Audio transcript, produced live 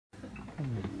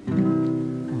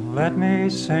Let me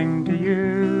sing to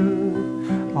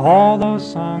you all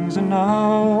those songs I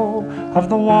know of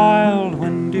the wild,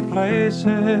 windy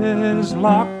places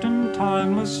locked in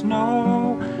timeless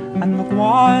snow, and the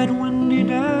wide, windy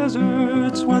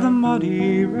deserts where the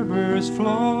muddy rivers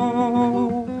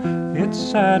flow. It's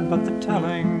sad, but the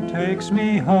telling takes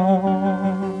me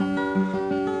home.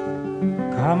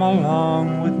 Come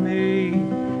along with me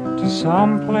to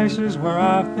some places where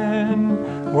I've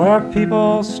been, where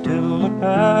people still look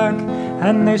back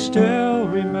and they still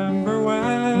remember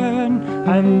when,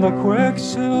 and the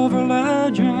quicksilver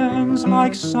legends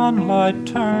like sunlight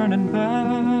turn and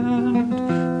bend.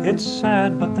 It's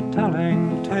sad, but the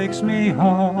telling takes me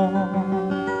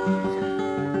home.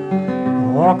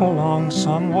 Walk along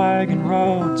some wagon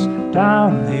roads,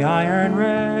 down the iron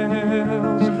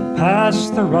rails,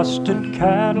 past the rusted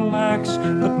Cadillacs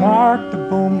that mark the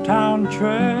boomtown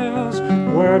trails,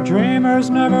 where dreamers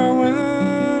never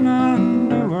win and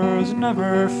doers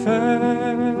never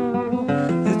fail.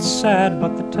 It's sad,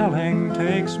 but the telling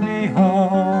takes me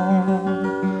home.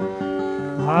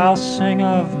 I'll sing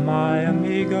of my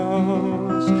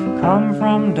amigos, come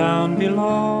from down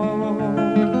below,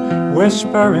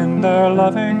 whisper in their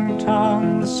loving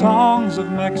tongue the songs of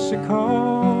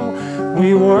Mexico.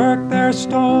 We worked their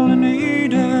stolen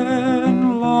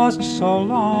Eden, lost so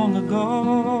long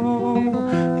ago.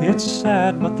 It's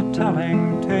sad, but the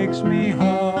telling takes me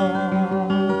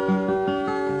home.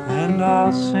 And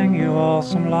I'll sing you all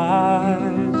some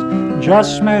lies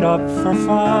just made up for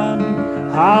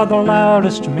fun, how the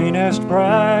loudest, meanest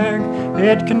brag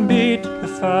it can beat the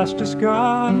fastest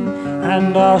gun.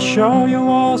 And I'll show you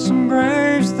all some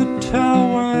graves that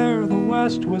tell where the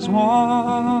West was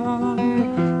won.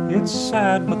 It's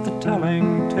sad, but the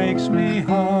telling takes me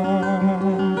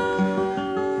home.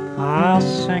 I'll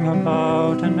sing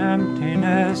about an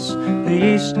emptiness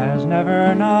the East has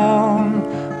never known,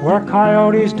 where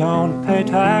coyotes don't pay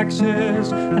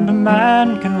taxes and a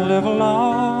man can live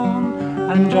alone,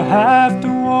 and you have to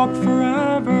walk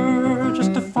forever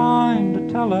just to find a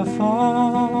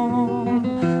telephone.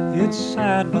 It's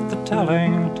sad, but the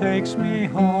telling takes me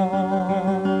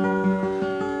home.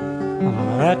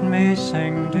 Let me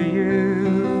sing to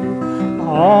you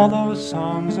all those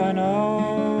songs I know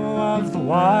of the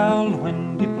wild,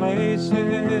 windy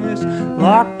places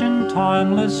locked in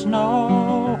timeless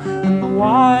snow, and the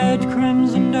wide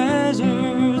crimson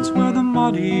deserts where the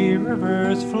muddy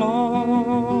rivers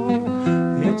flow.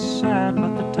 It's sad,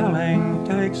 but the telling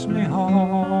takes me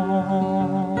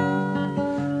home.